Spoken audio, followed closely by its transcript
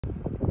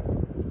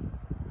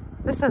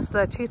This is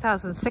the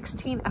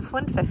 2016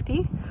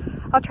 F-150.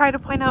 I'll try to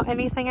point out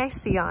anything I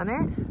see on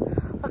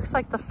it. Looks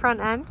like the front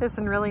end is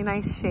in really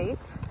nice shape.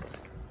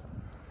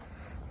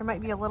 There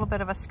might be a little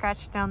bit of a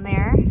scratch down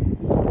there,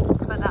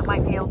 but that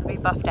might be able to be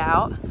buffed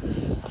out.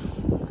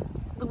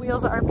 The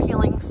wheels are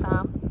peeling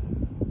some.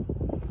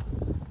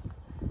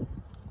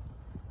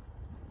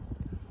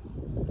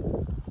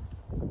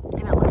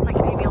 And it looks like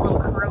maybe a little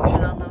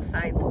corrosion on those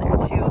sides there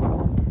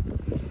too.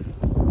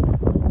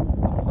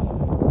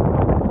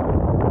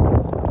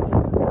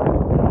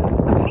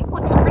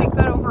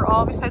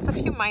 Besides a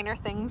few minor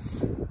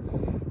things,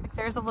 like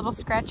there's a little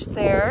scratch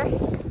there.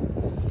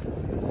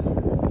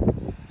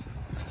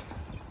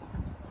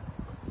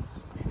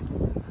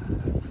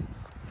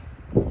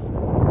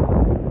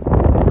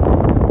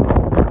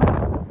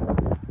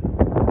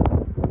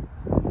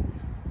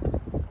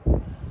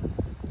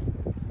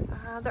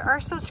 There are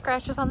some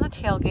scratches on the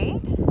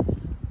tailgate.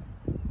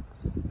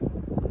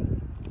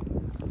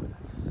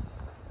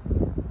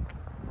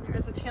 There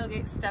is a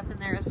tailgate step in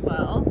there as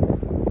well.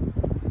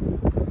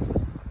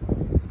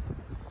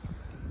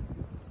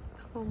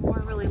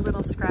 More really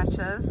little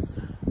scratches.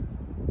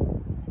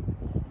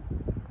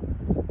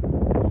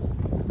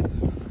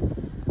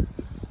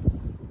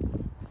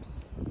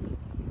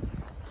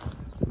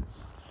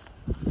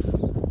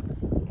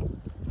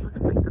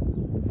 Looks like the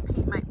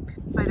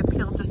paint might have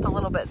peeled just a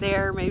little bit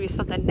there. Maybe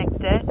something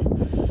nicked it.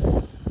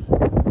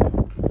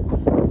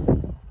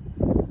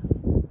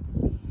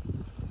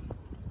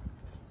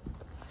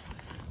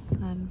 And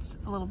then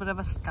a little bit of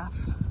a scuff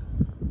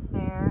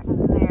there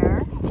and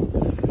there.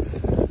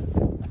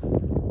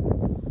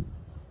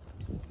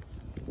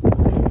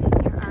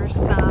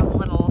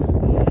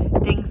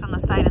 On the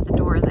side of the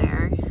door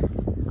there,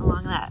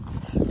 along that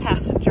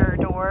passenger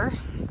door.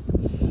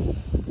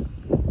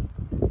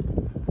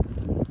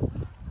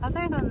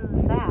 Other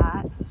than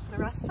that, the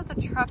rest of the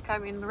truck, I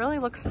mean, really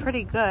looks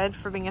pretty good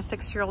for being a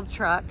 6-year-old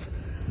truck.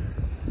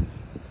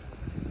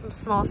 Some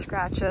small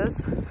scratches,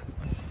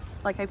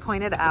 like I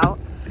pointed out.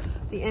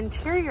 The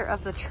interior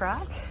of the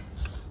truck,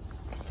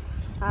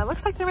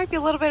 looks like there might be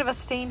a little bit of a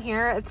stain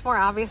here. It's more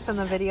obvious in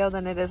the video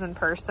than it is in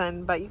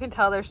person, but you can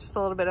tell there's just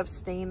a little bit of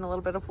stain, a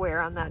little bit of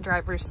wear on that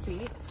driver's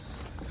seat.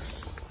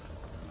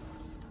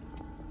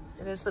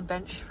 It is the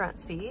bench front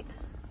seat.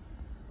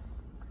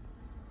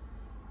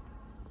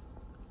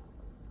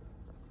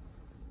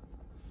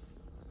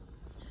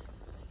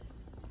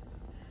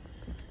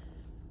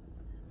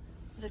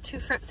 The 2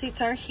 front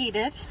seats are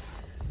heated,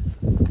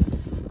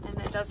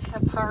 and it does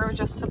have power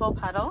adjustable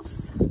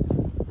pedals.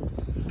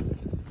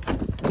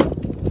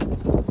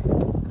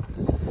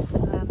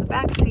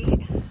 Back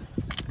seat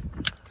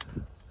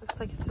looks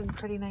like it's in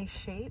pretty nice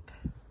shape,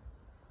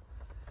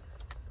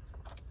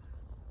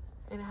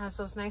 and it has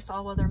those nice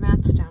all-weather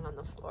mats down on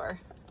the floor.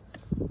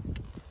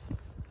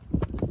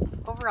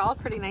 Overall,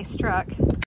 pretty nice truck.